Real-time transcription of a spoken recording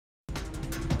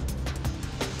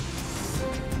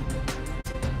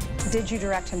Did you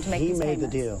direct him to make these payments? He made the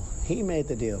deal. He made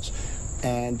the deals.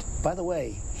 And by the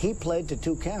way, he pled to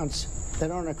 2 counts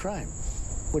that aren't a crime,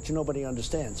 which nobody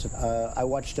understands. I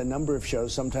watched a number of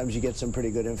shows. Sometimes you get some pretty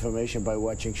good information by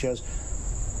watching shows.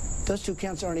 Those 2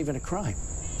 counts aren't even a crime.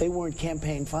 They weren't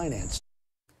campaign finance.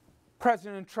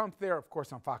 President Trump there, of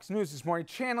course, on Fox News this morning,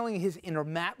 channeling his inner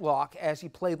Matlock as he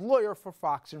played lawyer for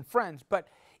Fox and Friends. But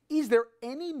is there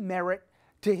any merit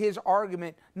to his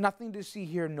argument, nothing to see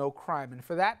here, no crime? And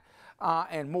for that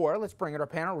and more, let's bring in our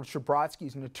panel. Richard Brodsky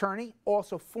is an attorney,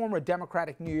 also former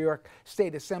Democratic New York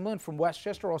State Assemblyman from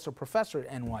Westchester, also professor at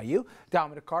NYU.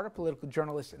 Dominic Carter, political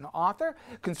journalist and author.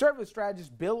 Conservative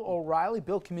strategist Bill O'Reilly,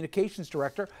 Bill Communications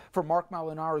Director for Mark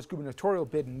Molinaro's gubernatorial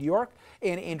bid in New York.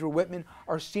 And Andrew Whitman,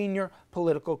 our senior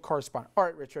political correspondent. All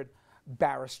right, Richard,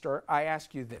 barrister, I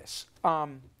ask you this.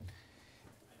 To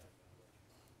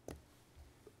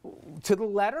the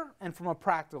letter and from a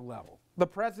practical level, the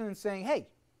president's saying, hey,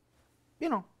 you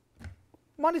know,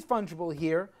 money's fungible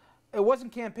here. It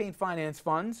wasn't campaign finance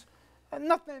funds. And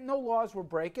nothing, no laws were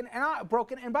broken.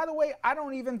 And by the way, I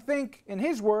don't even think, in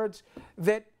his words,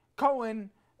 that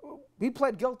Cohen, he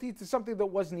pled guilty to something that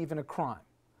wasn't even a crime.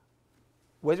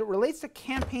 As it relates to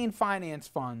campaign finance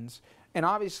funds and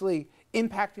obviously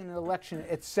impacting an election,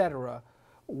 et cetera,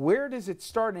 where does it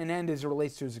start and end as it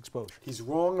relates to his exposure? He's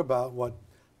wrong about what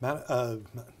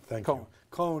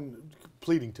Cohen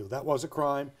pleading to. That was a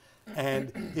crime.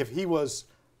 And if he was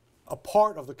a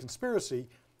part of the conspiracy,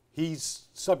 he's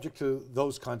subject to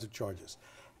those kinds of charges.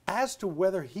 As to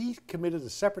whether he committed a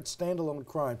separate standalone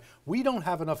crime, we don't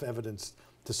have enough evidence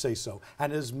to say so.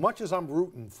 And as much as I'm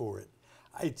rooting for it,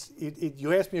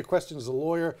 you asked me a question as a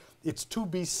lawyer, it's to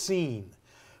be seen.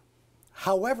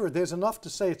 However, there's enough to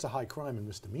say it's a high crime and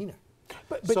misdemeanor.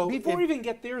 But so before we even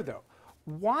get there, though,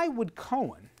 why would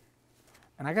Cohen,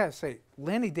 and I got to say,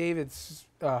 Lanny David's,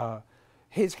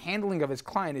 his handling of his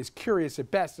client is curious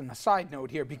at best. And a side note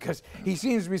here, because he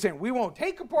seems to be saying, we won't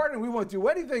take a part and we won't do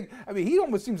anything. I mean, he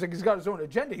almost seems like he's got his own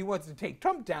agenda. He wants to take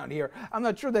Trump down here. I'm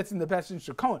not sure that's in the best interest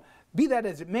of Cohen. Be that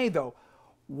as it may, though,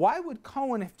 why would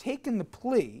Cohen have taken the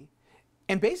plea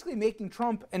and basically making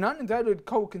Trump an unindicted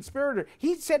co-conspirator?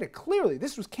 He said it clearly.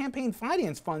 This was campaign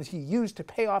finance funds he used to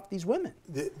pay off these women.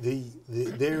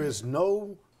 There is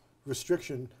no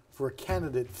restriction for a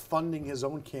candidate funding his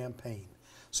own campaign.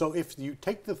 So if you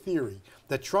take the theory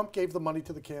that Trump gave the money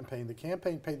to the campaign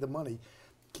paid the money,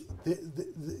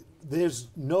 there's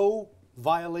no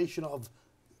violation of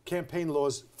campaign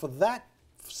laws for that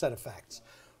set of facts.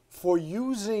 For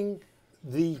using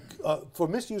for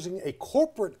misusing a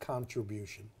corporate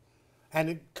contribution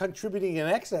and contributing in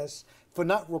excess, for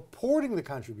not reporting the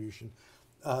contribution,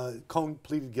 Cohen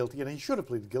pleaded guilty, and he should have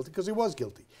pleaded guilty because he was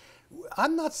guilty.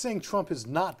 I'm not saying Trump is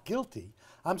not guilty.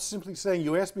 I'm simply saying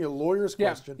you asked me a lawyer's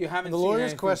question. You haven't and the seen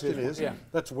lawyer's question visual. is,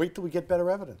 let's wait till we get better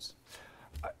evidence.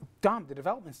 Dom, the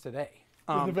developments today.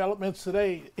 The developments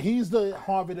today, he's the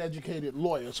Harvard-educated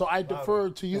lawyer, so I defer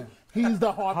to you. He's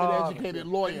the Harvard-educated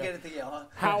lawyer. Get it to you, huh?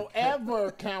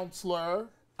 However, counselor,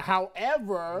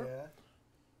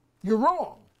 you're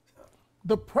wrong.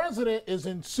 The president is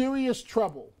in serious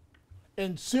trouble.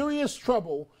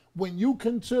 When you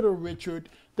consider, Richard,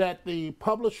 that the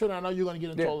publisher, and I know you're going to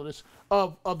get into all of this,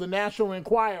 of the National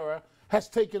Enquirer has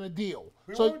taken a deal.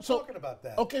 We weren't talking about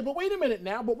that. Okay, but wait a minute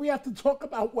now. But we have to talk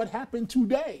about what happened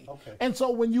today. Okay. And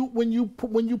so when you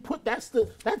put that's the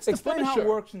Explain finisher. how it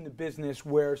works in the business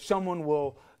where someone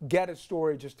will get a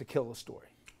story just to kill a story.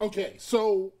 Okay,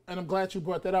 so, and I'm glad you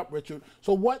brought that up, Richard.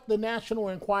 So what the National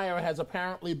Enquirer has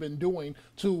apparently been doing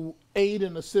to aid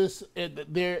and assist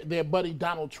their buddy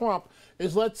Donald Trump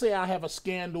is, let's say I have a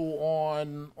scandal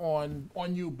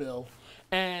on you, Bill,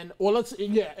 and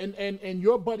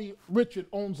your buddy Richard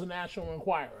owns the National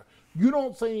Enquirer. You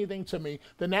don't say anything to me.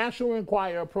 The National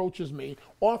Enquirer approaches me,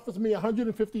 offers me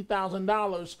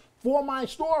 $150,000 for my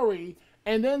story,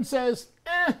 and then says,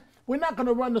 we're not going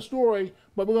to run the story,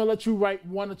 but we're going to let you write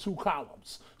 1 or 2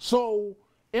 columns. So,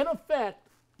 in effect,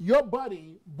 your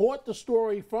buddy bought the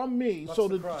story from me so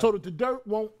that the dirt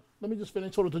won't, let me just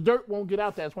finish, so that the dirt won't get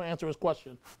out there. That's why I answer his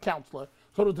question, counselor.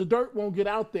 So that the dirt won't get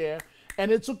out there, and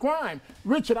it's a crime.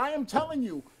 Richard, I am telling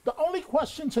you, the only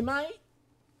question tonight,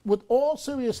 with all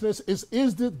seriousness, is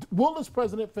will this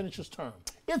president finish his term?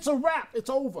 It's a wrap. It's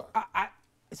over.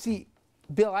 See,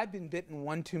 Bill, I've been bitten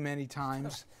one too many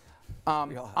times.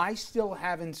 I still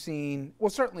haven't seen, well,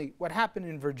 certainly what happened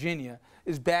in Virginia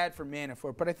is bad for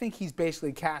Manafort, but I think he's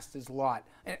basically cast his lot.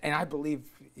 And I believe,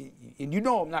 and you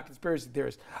know I'm not a conspiracy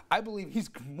theorist, I believe he's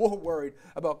more worried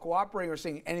about cooperating or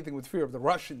saying anything with fear of the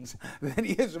Russians than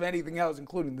he is of anything else,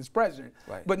 including this president.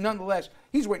 Right. But nonetheless,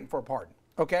 he's waiting for a pardon,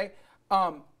 okay?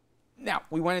 Now,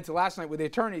 we went into last night with the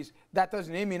attorneys. That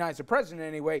doesn't immunize the president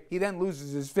anyway. He then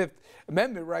loses his Fifth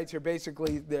Amendment rights here.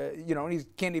 Basically, and he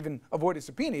can't even avoid a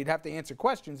subpoena. He'd have to answer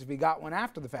questions if he got one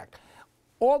after the fact.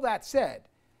 All that said,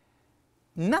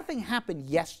 nothing happened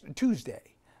Tuesday.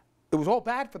 It was all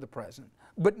bad for the president,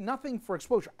 but nothing for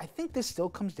exposure. I think this still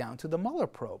comes down to the Mueller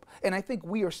probe. And I think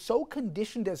we are so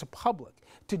conditioned as a public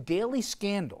to daily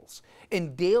scandals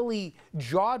and daily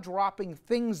jaw-dropping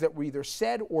things that were either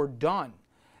said or done,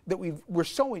 that we're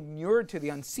so inured to the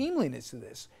unseemliness of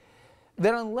this,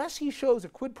 that unless he shows a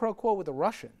quid pro quo with the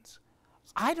Russians,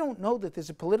 I don't know that there's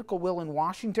a political will in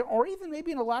Washington, or even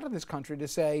maybe in a lot of this country, to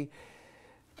say,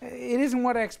 it isn't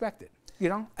what I expected.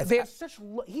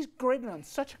 He's graded on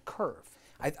such a curve.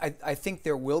 I think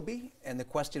there will be, and the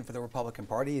question for the Republican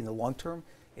Party in the long term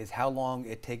is how long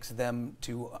it takes them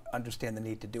to understand the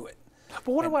need to do it.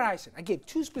 But what about I said? I gave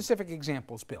two specific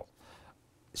examples, Bill.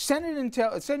 Senate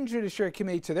Judiciary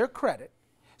Committee, to their credit,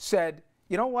 said,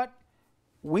 you know what?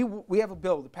 We have a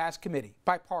bill that passed committee,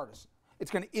 bipartisan. It's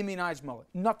going to immunize Mueller.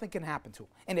 Nothing can happen to him.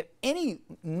 And if any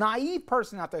naive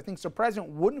person out there thinks the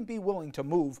president wouldn't be willing to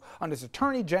move on his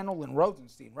Attorney General and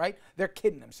Rosenstein, right? They're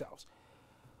kidding themselves.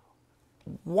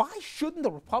 Why shouldn't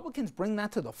the Republicans bring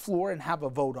that to the floor and have a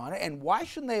vote on it? And why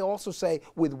shouldn't they also say,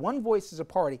 with one voice as a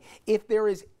party, if there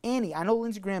is any, I know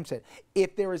Lindsey Graham said,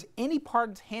 if there is any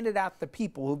pardons handed out to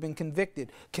people who've been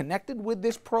convicted, connected with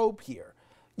this probe here,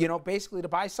 basically to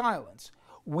buy silence,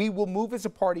 we will move as a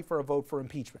party for a vote for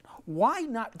impeachment. Why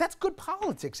not? That's good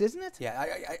politics, isn't it? Yeah,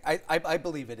 I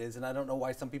believe it is, and I don't know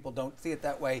why some people don't see it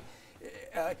that way.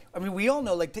 We all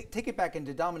know, take it back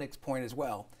into Dominic's point as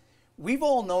well. We've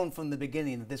all known from the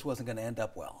beginning that this wasn't going to end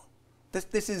up well.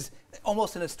 This is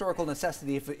almost an historical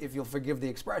necessity, if you'll forgive the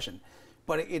expression.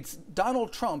 But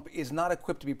Donald Trump is not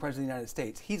equipped to be president of the United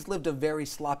States. He's lived a very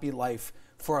sloppy life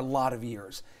for a lot of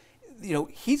years.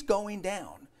 He's going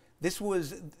down. This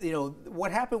was,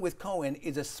 what happened with Cohen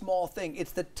is a small thing.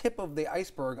 It's the tip of the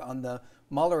iceberg on the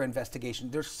Mueller investigation.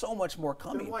 There's so much more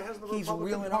coming. Then why hasn't the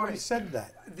Republican Party said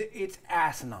that? It's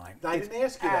asinine. I didn't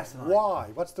ask you that. Why?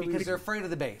 What's the reason? Because they're afraid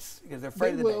of the base. Because they're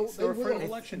afraid of the base. They're afraid of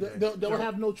election day. They'll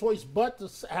have no choice but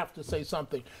to have to say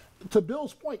something. To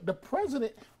Bill's point, the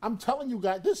president, I'm telling you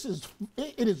guys,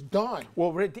 it is done.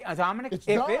 Well, Dominic, it's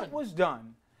if done. it was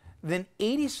done, then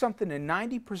 80-something to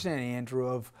 90%, Andrew,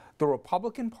 of the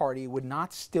Republican Party would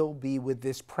not still be with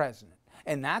this president.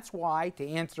 And that's why, to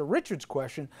answer Richard's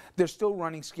question, they're still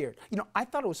running scared. I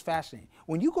thought it was fascinating.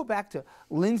 When you go back to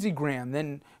Lindsey Graham,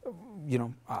 then,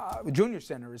 junior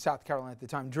senator in South Carolina at the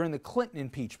time, during the Clinton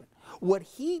impeachment, what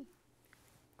he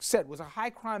said was a high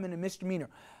crime and a misdemeanor.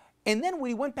 And then when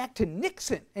he went back to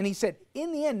Nixon, and he said,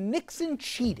 in the end, Nixon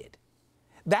cheated.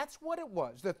 That's what it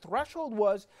was. The threshold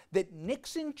was that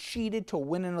Nixon cheated to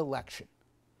win an election.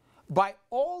 By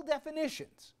all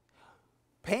definitions,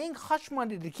 paying hush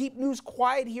money to keep news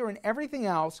quiet here and everything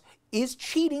else is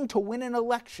cheating to win an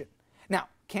election. Now,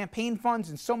 campaign funds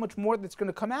and so much more that's going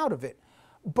to come out of it.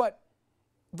 But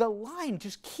the line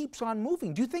just keeps on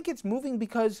moving. Do you think it's moving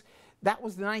because that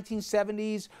was the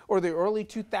 1970s or the early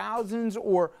 2000s?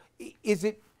 Or is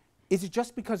it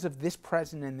just because of this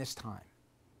president and this time?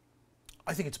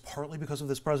 I think it's partly because of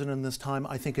this president and this time.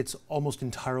 I think it's almost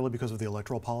entirely because of the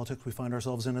electoral politics we find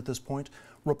ourselves in at this point.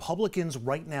 Republicans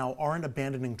right now aren't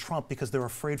abandoning Trump because they're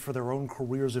afraid for their own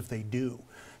careers if they do,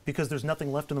 because there's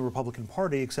nothing left in the Republican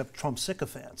Party except Trump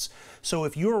sycophants. So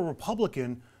if you're a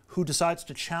Republican who decides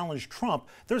to challenge Trump,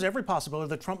 there's every possibility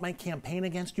that Trump might campaign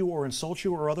against you or insult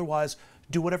you or otherwise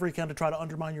do whatever he can to try to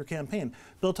undermine your campaign.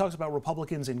 Bill talks about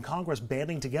Republicans in Congress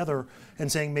banding together and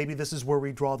saying maybe this is where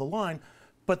we draw the line.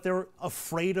 But they're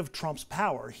afraid of Trump's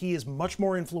power. He is much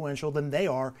more influential than they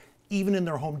are, even in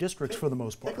their home districts for the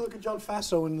most part. Take a look at John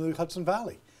Faso in the Hudson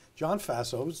Valley. John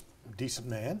Faso's a decent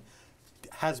man,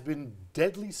 has been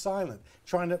deadly silent,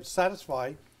 trying to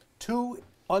satisfy two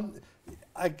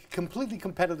completely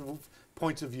competitive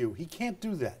points of view. He can't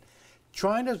do that.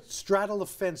 Trying to straddle the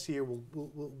fence here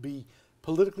will be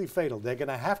politically fatal. They're going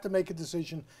to have to make a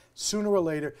decision sooner or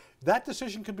later. That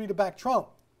decision could be to back Trump,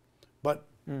 but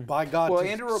by God, well,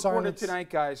 Andrew reported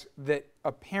tonight, guys, that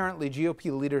apparently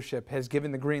GOP leadership has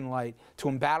given the green light to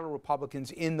embattle Republicans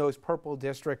in those purple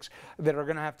districts that are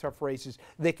going to have tough races.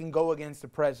 They can go against the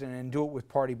president and do it with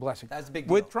party blessing. That's a big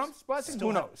deal. With Trump's blessing,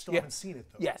 who knows? Still haven't seen it,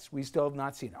 though. Yes, we still have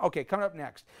not seen it. Okay, coming up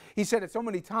next. He said it so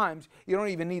many times, you don't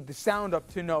even need the sound up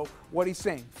to know what he's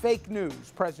saying. Fake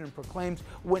news, president proclaims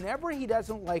whenever he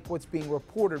doesn't like what's being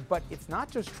reported. But it's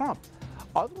not just Trump.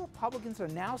 Other Republicans are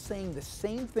now saying the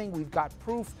same thing. We've got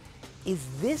proof. Is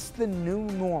this the new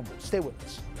normal? Stay with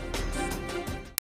us.